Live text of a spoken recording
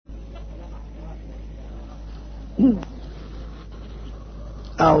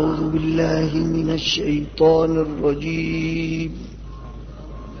أعوذ بالله من الشيطان الرجيم.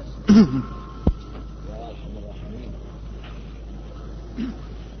 بسم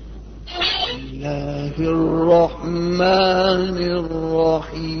الله الرحمن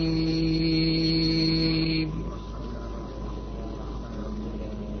الرحيم.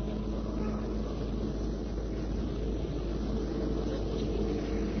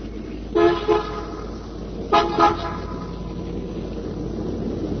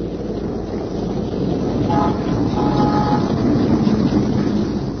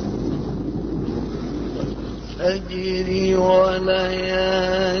 والفجر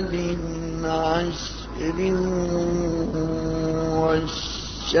وليال عشر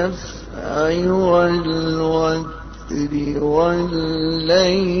والشفع والوتر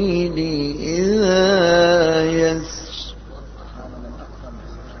والليل إذا يسر.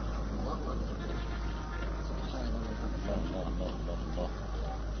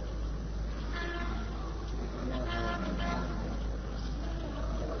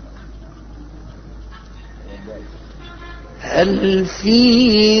 هل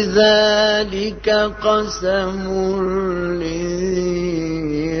في ذلك قسم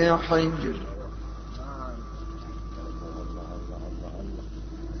لذي حجر.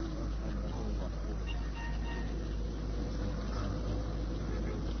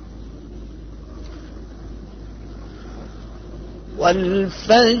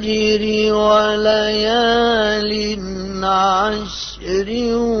 والفجر وليال عشر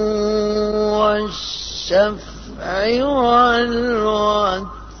والشفع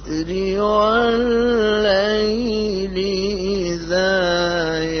والوتر والليل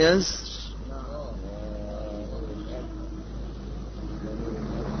إذا يسر.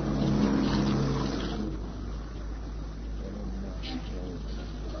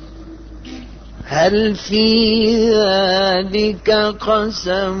 هل في ذلك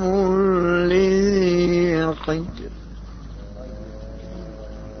قسم لذي حجر.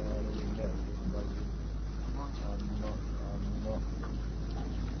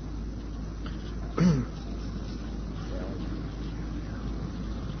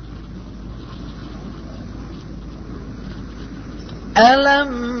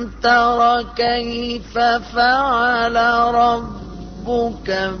 ألم تر كيف فعل ربك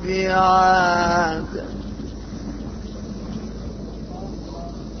بعاد.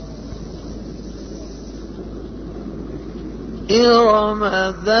 إرم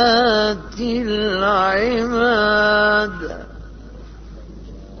ذات العماد.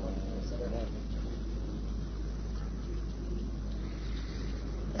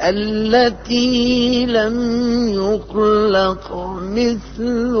 التي لم يخلق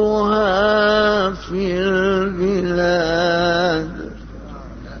مثلها في البلاد.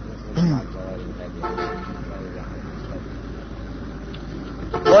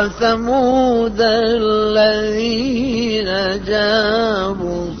 وثمود الذين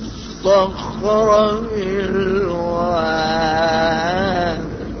جابوا الصخر بالواد.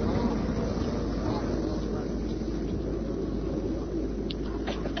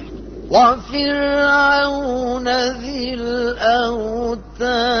 وفرعون ذي الأوتاد.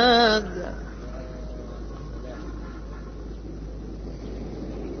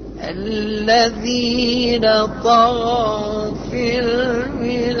 الذين طغوا في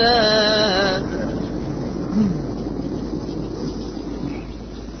البلاد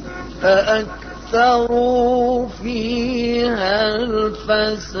فأكثروا فيها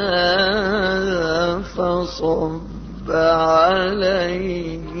الفساد فصب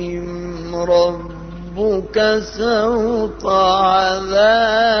عليهم ربك سوط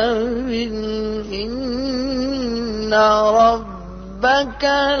عذاب إن ربك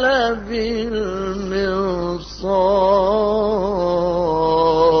لبالمرصاد.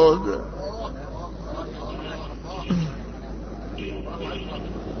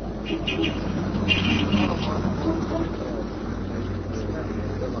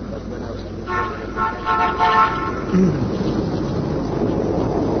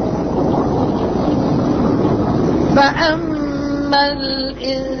 فأما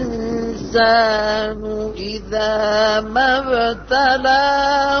الإنسان إذا ما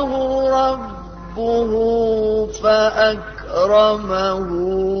ابتلاه ربه فأكرمه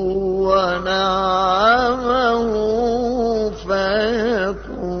ونعمه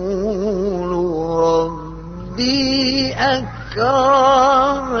فيقول ربي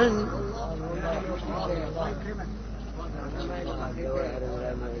أكرمن.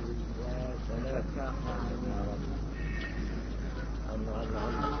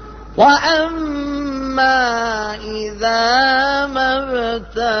 وأما وأما إذا ما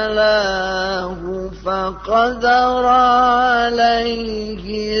ابتلاه فقدر عليه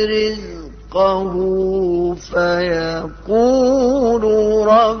رزقه فيقول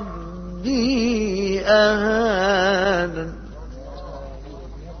ربي أهانن.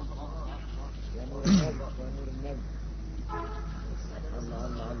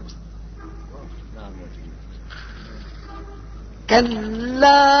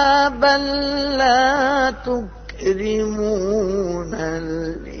 كلا بل لا تكرمون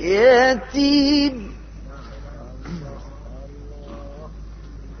اليتيم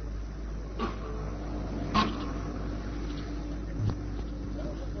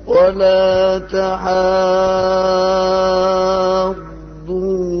ولا تحاضون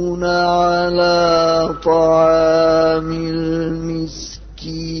على طعام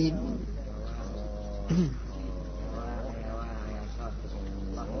المسكين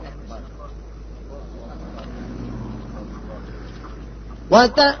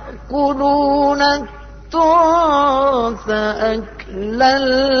وتأكلون التراث أكلا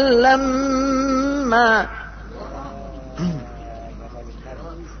لما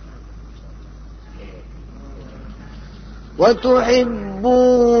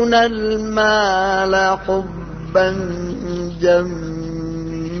وتحبون المال حبا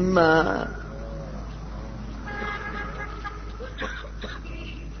جما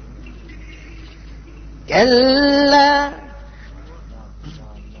كلا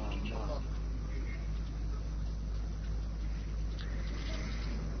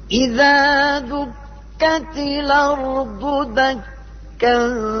إذا دكت الأرض دكا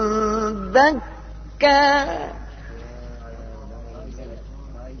دكا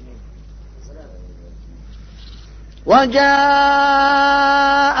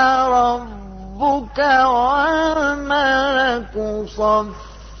وجاء ربك والملك صفا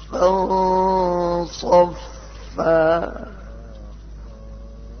صفا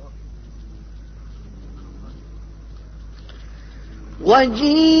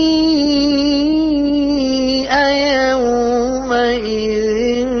وجيء يومئذ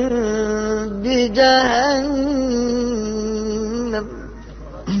بجهنم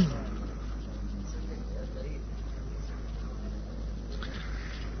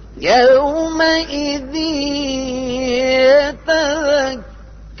يومئذ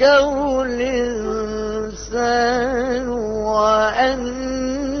يتذكر الإنسان وأنى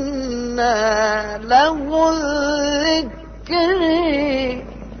له الذكر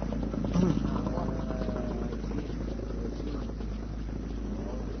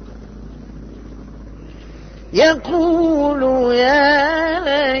يقول يا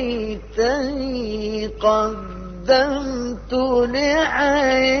ليتني قدمت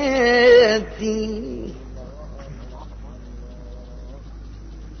لحياتي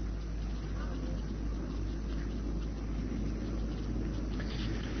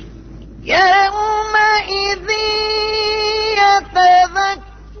يومئذ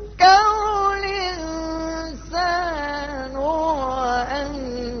يتذكر الإنسان وأنى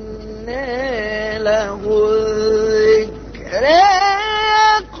له الذكر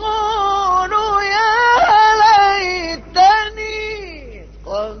يقول يا ليتني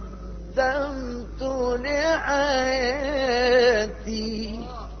قدمت لحياتي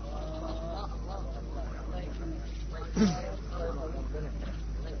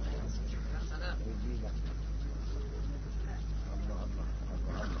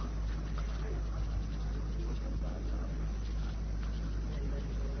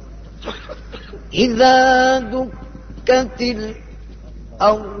إذا دكت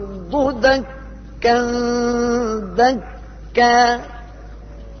الأرض دكا دكا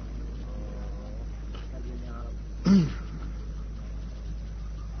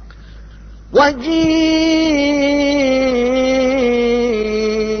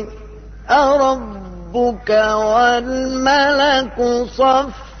وجيء ربك والملك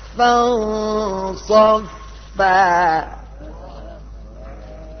صفا صفا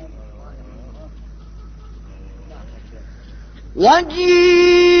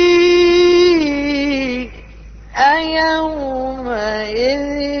وجيء يومئذ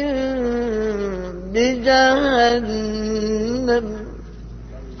بجهنم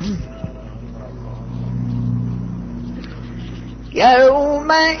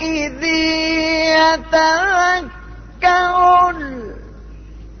يومئذ يتذكر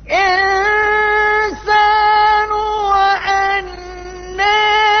الإنسان وأنى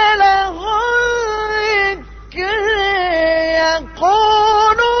له الذكر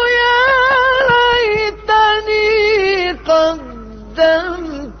يقول يا ليتني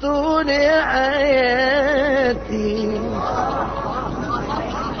قدمت لحياتي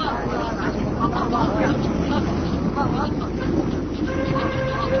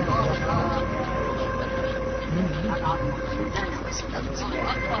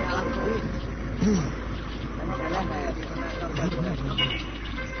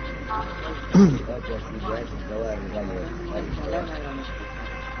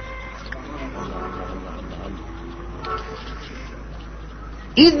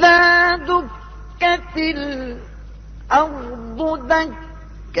إذا دكت الأرض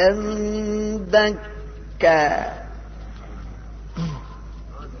دكا دكا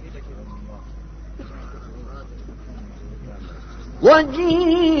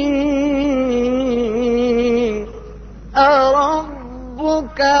وجيء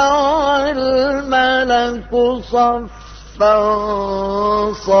ربك والملك صفا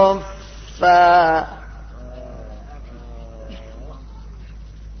صفا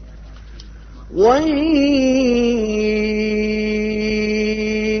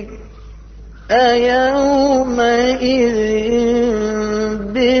وجيء يومئذ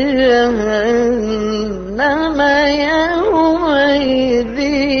بجهنم يومئذ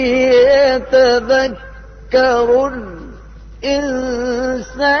يتذكر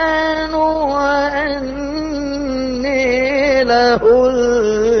الإنسان وأنى له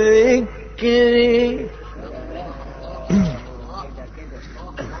الذكر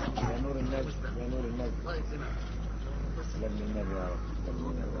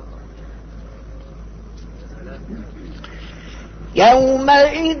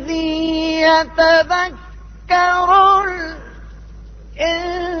يومئذ يتذكر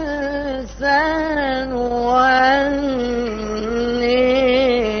الإنسان وأنى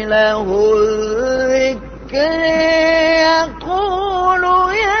له الذكر يقول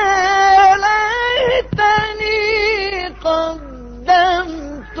يا ليتني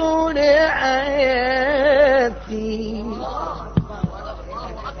قدمت لحياتي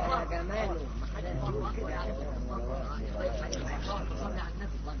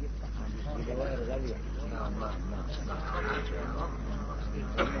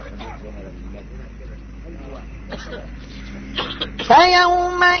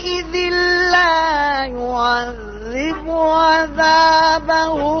فيومئذ لا يعذب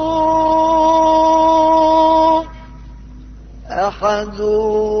عذابه أحد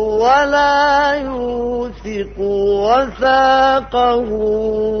ولا يوثق وثاقه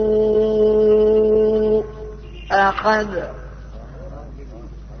أحد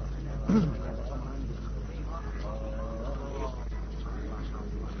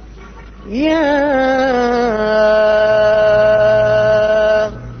يا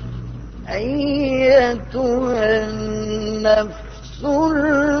أيتها النفس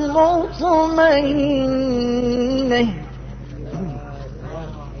المطمئنة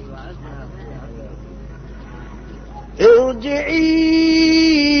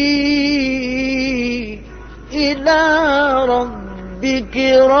ارجعي إلى ربك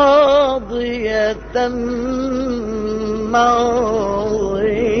راضية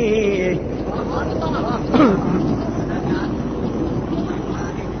مرضية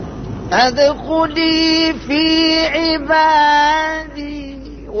ادخلي في عبادي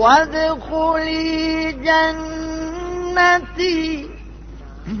وادخلي جنتي.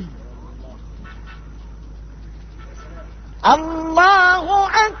 الله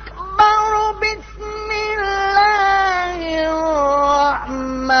أكبر. بسم الله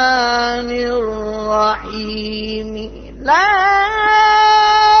الرحمن الرحيم. لا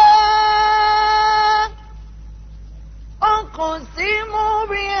أقسم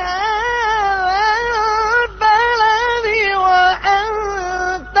بهذا البلد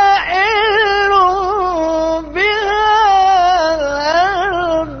وأنت حل بهذا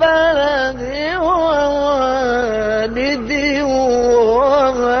البلد ووالد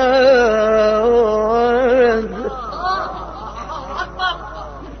وما ولد.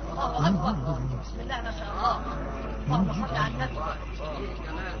 بسم الله ما شاء الله. اللهم صل على النبي.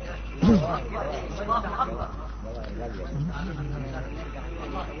 الله أكبر.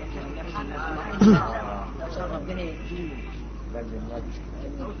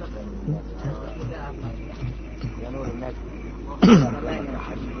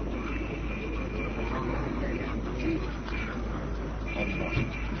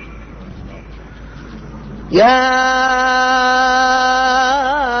 يا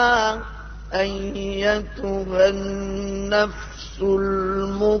أيتها النفس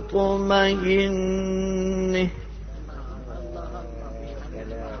المطمئنة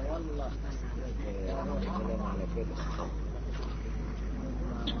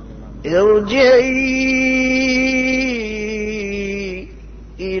ارجعي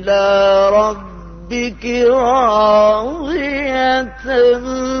إلى ربك راضية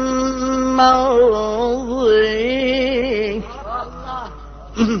مرضية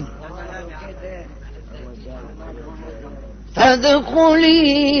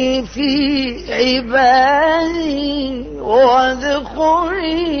فادخلي في عبادي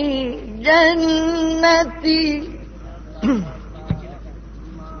وادخلي جنتي.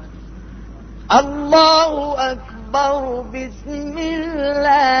 الله أكبر. بسم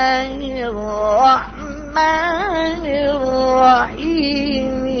الله الرحمن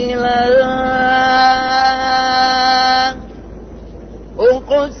الرحيم. لا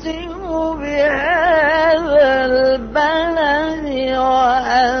أقسم بهذا البلد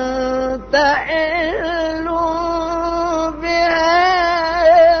وأنت حل بهذا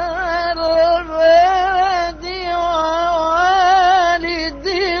البلد ووالد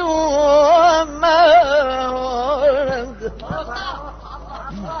وما ولد.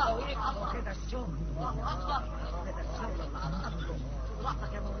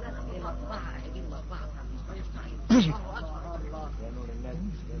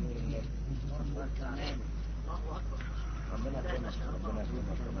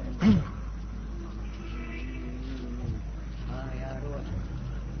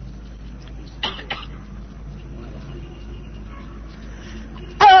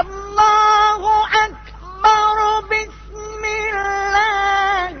 الله أكبر. بسم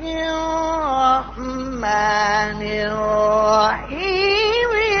الله الرحمن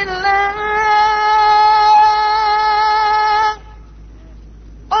الرحيم. لا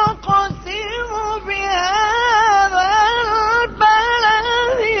أقسم بهذا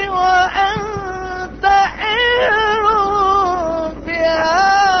البلد وأنت حل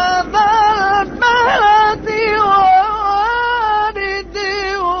بهذا البلد ووالد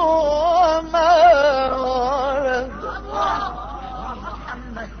وما ولد.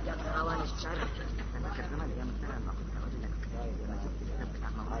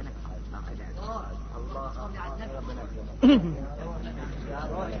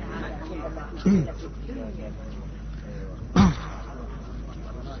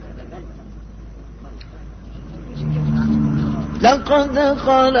 لقد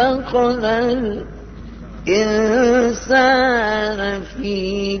خلقنا الإنسان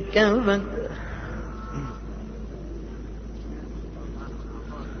في كبد.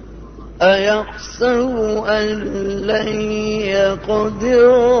 أيحسب أن لن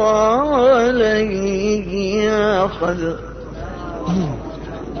يقدر عليه أحد.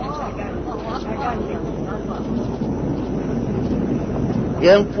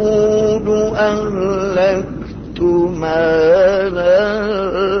 يقول أهلكت مالا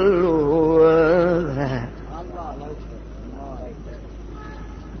لبدا.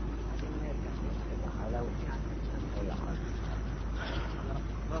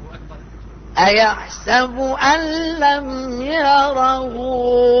 أيحسب أن لم يره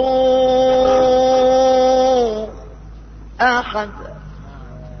أحد.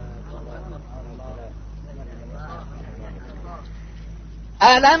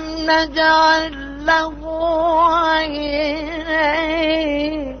 ألم نجعل له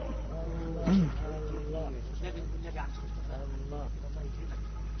عينين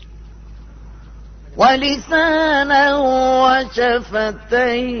ولسانا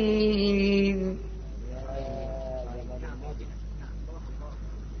وشفتين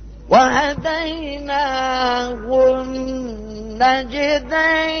وهديناه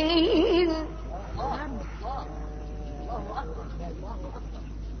النجدين.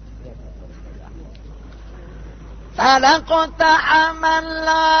 فلاقتحم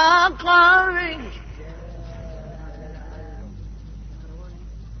العقبة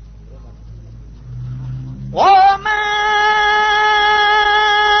وما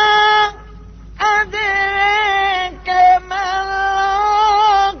أدريك ما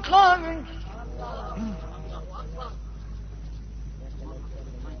العقبة.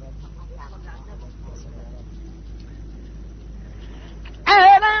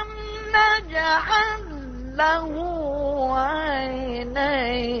 ألم نجعل له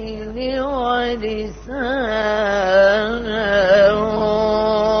عينين ولسانا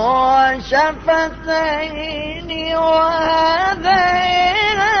وشفتين وهديناه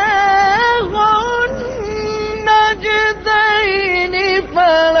النجدين.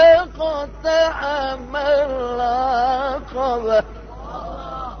 فلاقتحم العقبة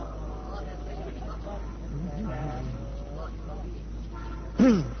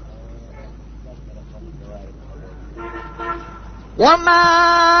وما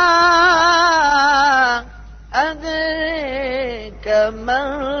أدريك ما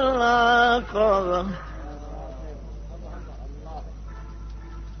العقبة.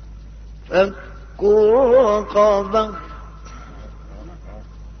 فك رقبة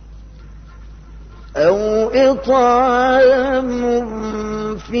أو إطعام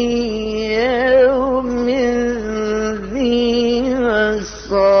في يوم ذي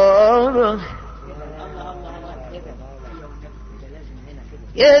مسغبة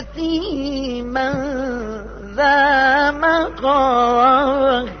يتيما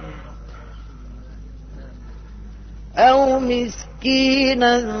مترفه أو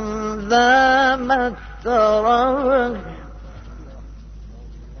مسكينا ذا مترفه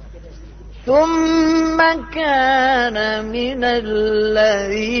ثم كان من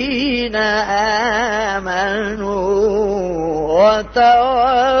الذين آمنوا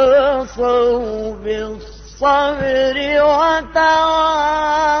وتواصوا بالصبر وتواصوا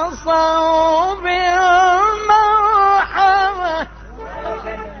بالمرحمة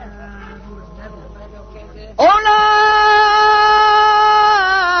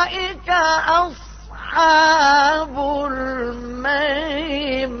أولئك أصحاب الميمنة.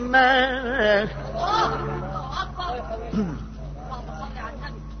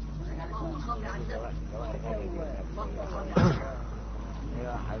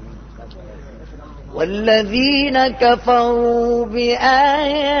 والذين كفروا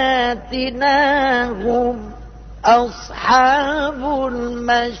بآياتنا هم أصحاب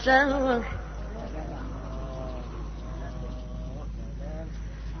المشأمة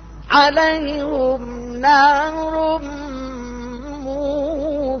عليهم نار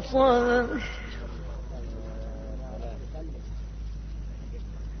موصدة.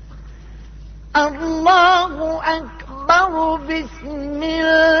 الله أكبر. بسم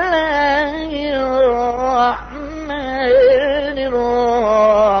الله الرحمن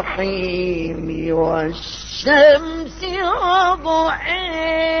الرحيم. والشمس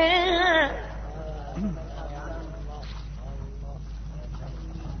وضحيها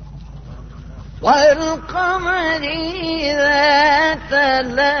والقمر إذا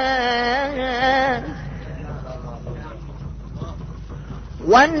تلاها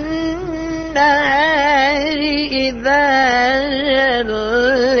والنهار إذا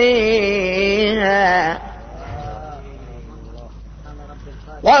جليها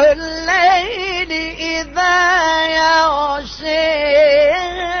والليل إذا يغشيها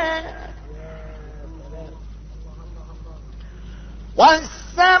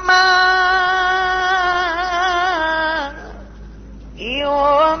والسماء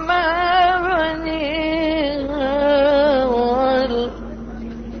وما بنيها والأرض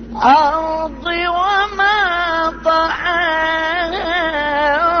وما طحاها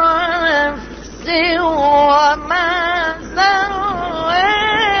ونفس وما سواها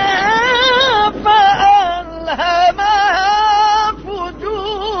فألهمها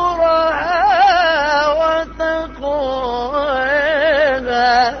فجورها وتقواها.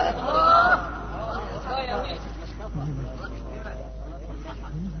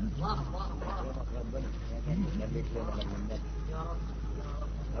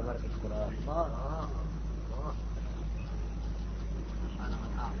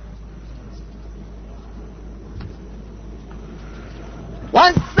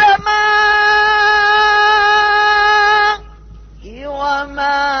 والسماء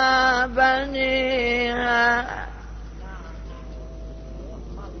وما بنيها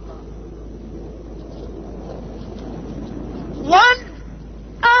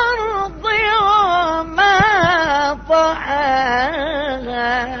والأرض وما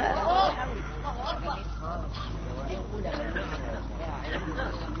طحاها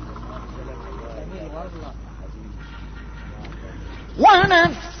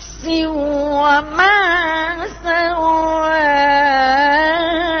ونفس وما سواها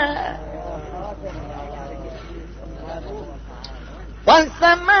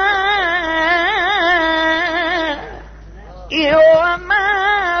والسماء وما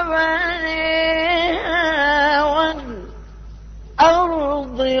بنيها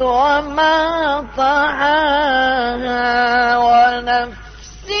والأرض وما طحاها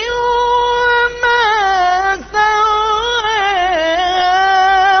ونفس وما سواها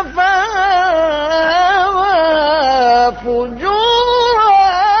فألهمها فجورها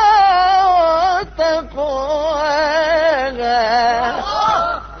وتقواها.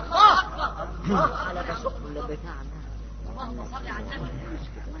 اللهم صل على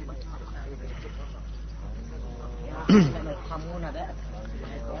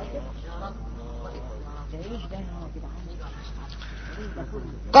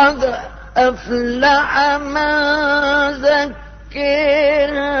قد أفلح من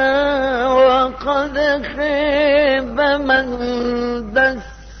زكيها وقد خيب من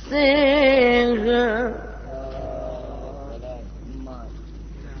دسيها.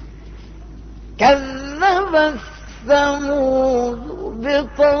 كذب الثمود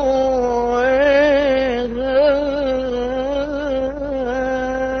بطغواها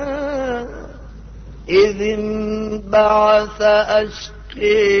إذ انبعث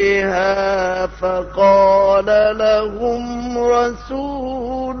أشقيها فقال لهم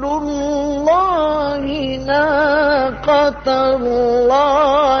رسول الله الله ناقة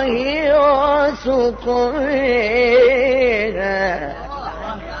الله وسقيها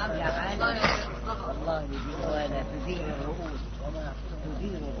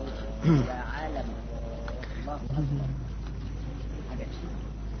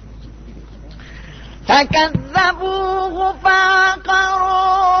فكذبوه فعقروها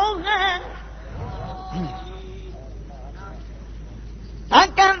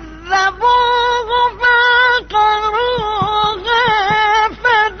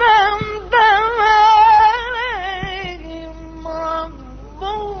فدمدم عليهم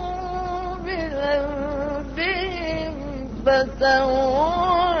ربهم بذنبهم فسواها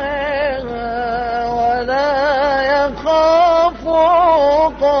ولا يخاف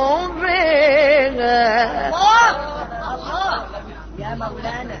عقباها. يا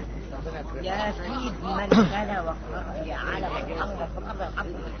مولانا يا سيد من كان وقرأ يا عالم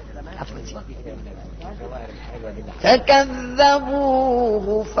فكذبوه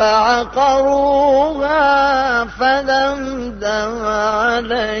فعقروها فدمدم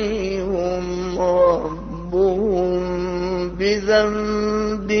عليهم ربهم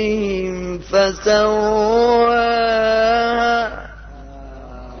بذنبهم فسواها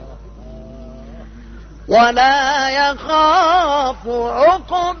ولا يخاف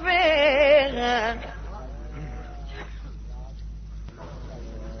عقباها.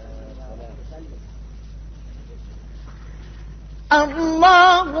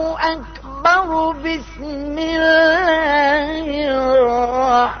 الله أكبر. بسم الله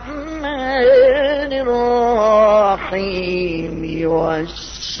الرحمن الرحيم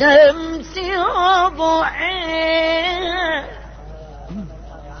والشمس وضحاها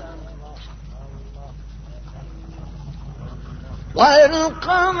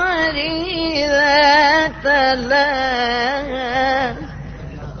والقمر إذا تلاها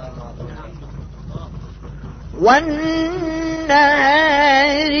والنهار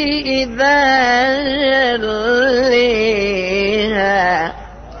إذا جليها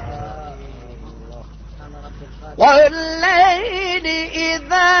والليل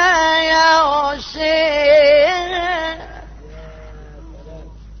إذا يغشيها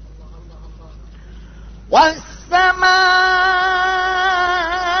والسماء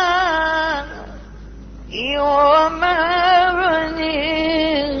وما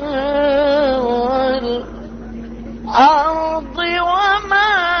بنيها والأرض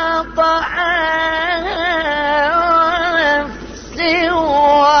وما طحاها ونفس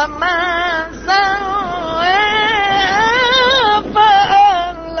وما سواها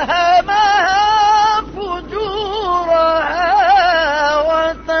فألهمها فجورها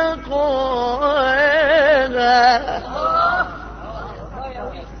وتقواها.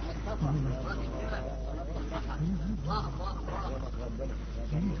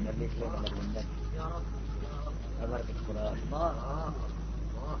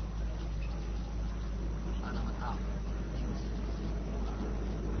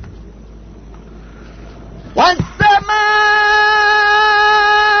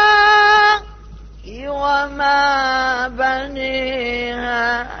 والسماء وما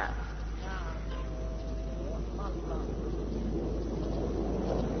بنيها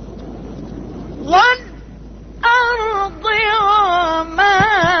والأرض وما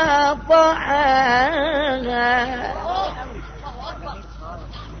طحاها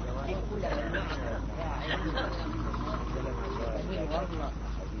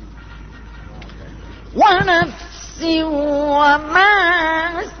ونفس وما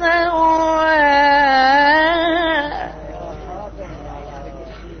سواها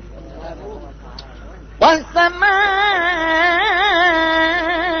والسماء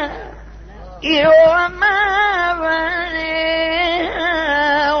وما بنيها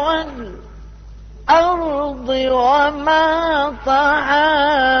والأرض وما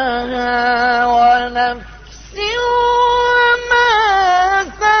طحاها ونفس وما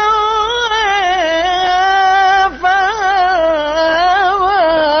سواها فألهمها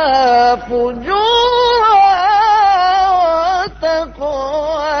فجورها وتقواها.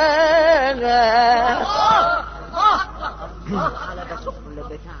 على بسخن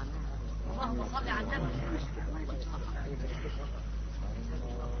بتاعنا اللهم صل على النبي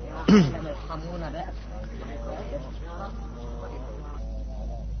يرحمونا بقى.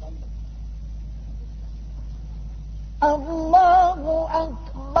 الله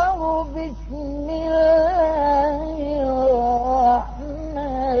أكبر. بسم الله الرحمن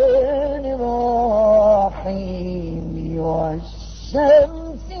الرحيم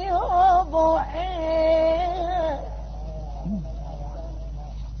والشمس وضحاها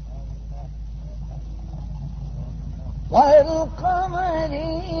والقمر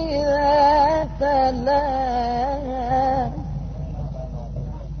إذا تلاها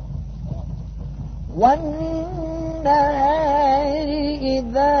والنهار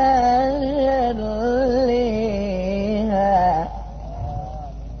إذا جليها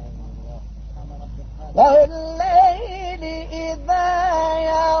والليل إذا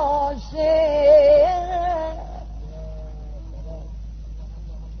يغشيها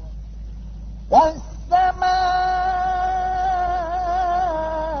والسماء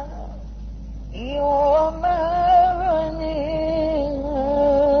وما بنيها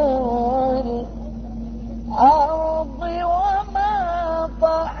والأرض وما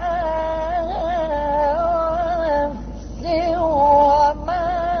طحاها ونفس وما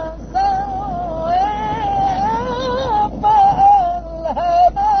سواها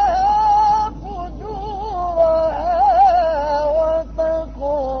فألهمها فجورها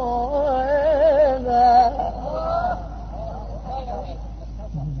وتقواها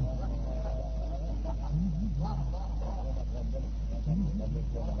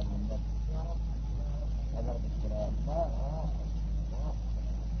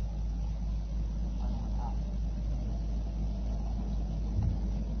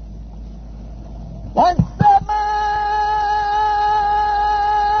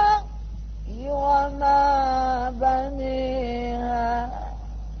والسماء وما بنيها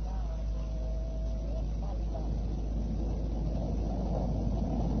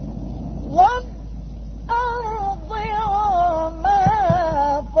والأرض وما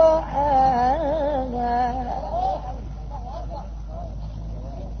طحاها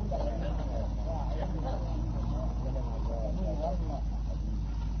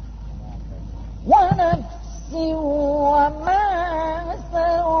ونفس وما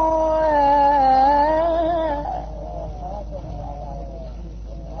سواها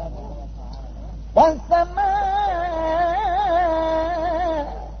والسماء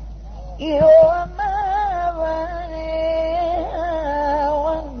وما بنيها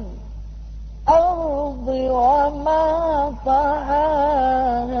والأرض وما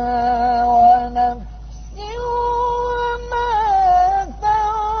طحاها ونفس وما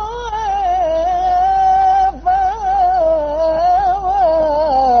سواها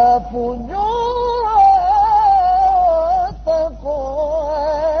فجورها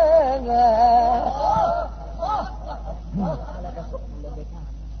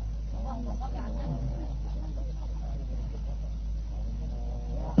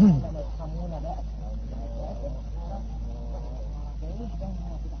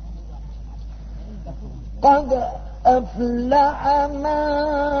قد أفلح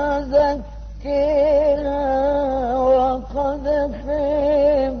من زكيها وقد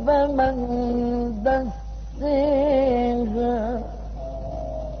خيب من دسيها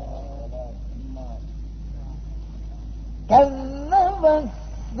كذب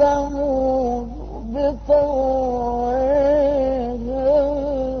الثمود بطغواها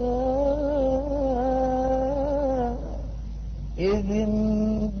إذ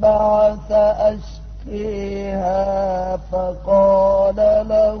انبعث أشقيها فقال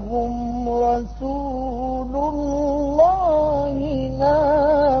لهم رسول الله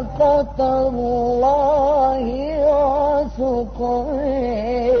ناقة الله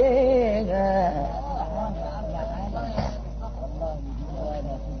وسقيها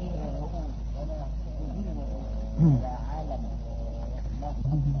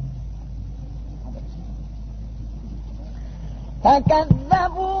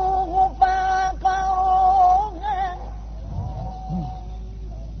فكذبوه فعقروها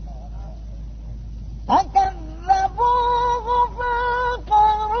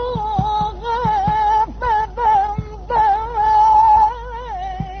فدمدم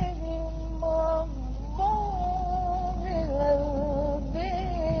عليهم ربهم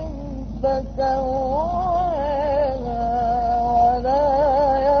بذنبهم فسواها ولا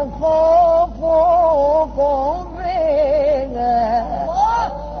يخاف عقباها.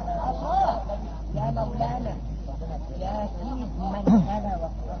 يا مولانا يا سيد من هنا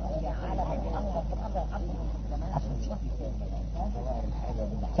يا عالم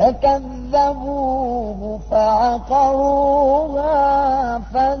فكذبوه فعقروها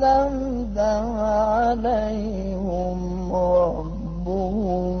فدمدم عليهم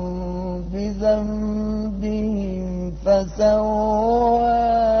ربهم بذنبهم فسواها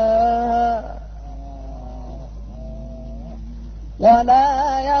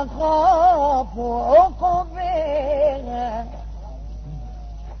ولا يخاف عقباها.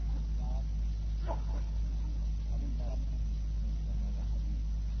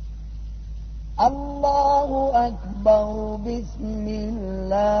 الله أكبر. بسم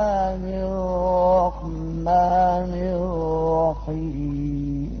الله الرحمن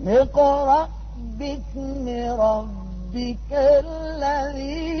الرحيم. اقرأ باسم ربك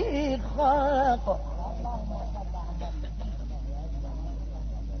الذي خلق.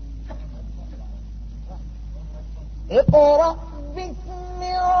 اقرأ باسم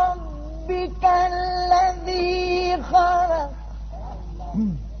ربك الذي خلق.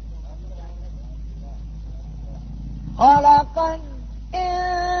 خلق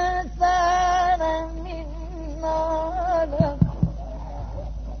الإنسان من علق.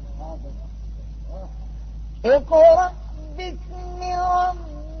 اقرأ باسم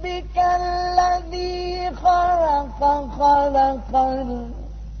ربك الذي خلق. خلق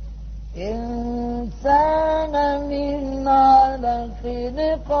الإنسان من علق.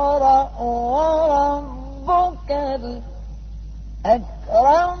 اقرأ وربك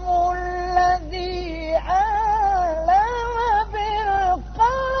الأكرم الذي علم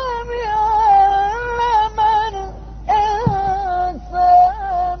بالقلم علم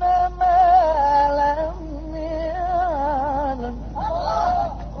الإنسان ما لم يعلم.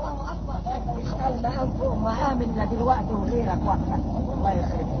 اشتغلنا أنفهم وعاملنا دلوقتي وغيرك وقتك. الله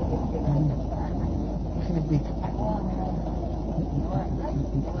يخرب بيتك.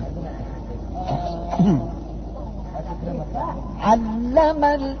 علم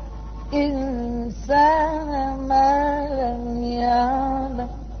الإنسان ما لم يعلم.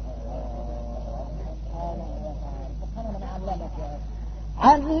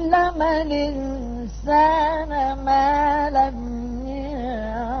 علم الإنسان ما لم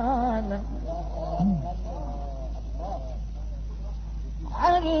يعلم.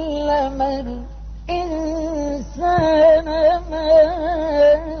 علم الإنسان ما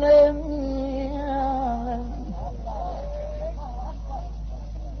لم يعلم.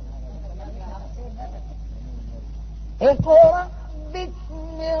 اقرأ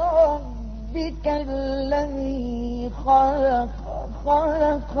باسم ربك الذي خلق.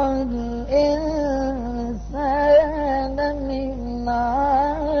 خلق الإنسان من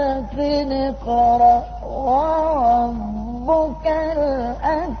علق. اقرأ وربك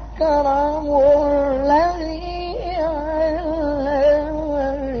الأكرم الذي علم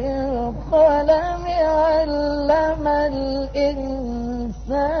بالقلم علم الإنسان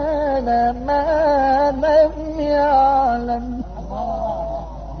ما لم يعلم.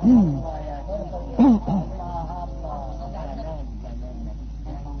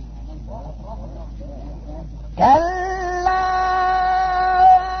 كلا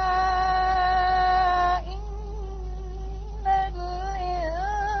إن الإنسان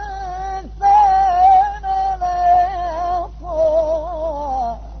ليطغى.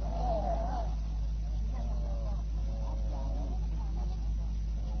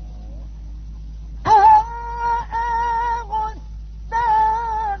 أرآه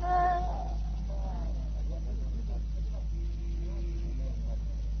استغنى.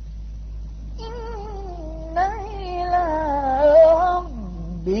 إن إلى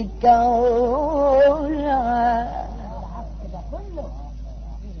ربك الرجعى.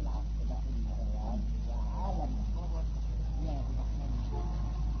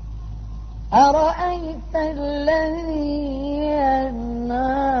 أرأيت الذي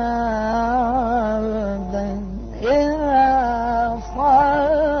ينهى عبدا إذا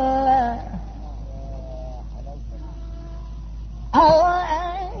صلى.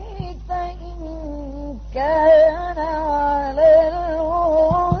 أرأيت إن كان على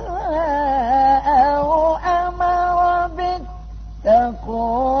الهدى أو أمر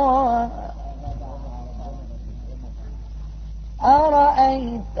بالتقوى.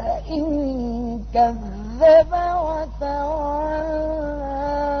 أرأيت إن كذب وتولى.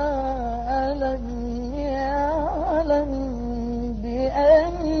 ألم يعلم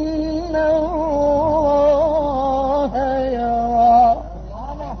بأن الله يرى.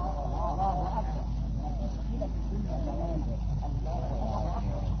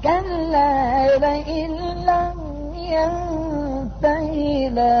 كلا لئن لم ينته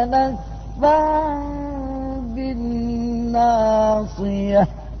لنسفعا بالناصية.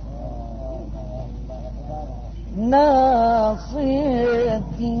 ناصية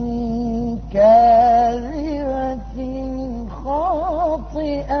كاذبة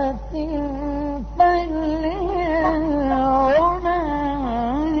خاطئة فليدع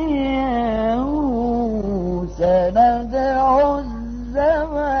ناديه سندع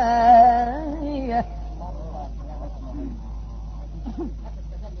الزبانية.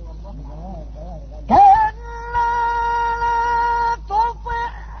 كلا لا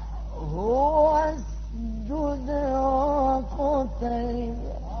تطعه واسجد واقترب.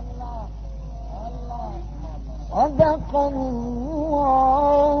 صدق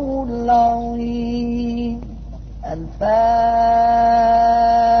الله العظيم.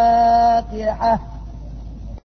 الفاتحة.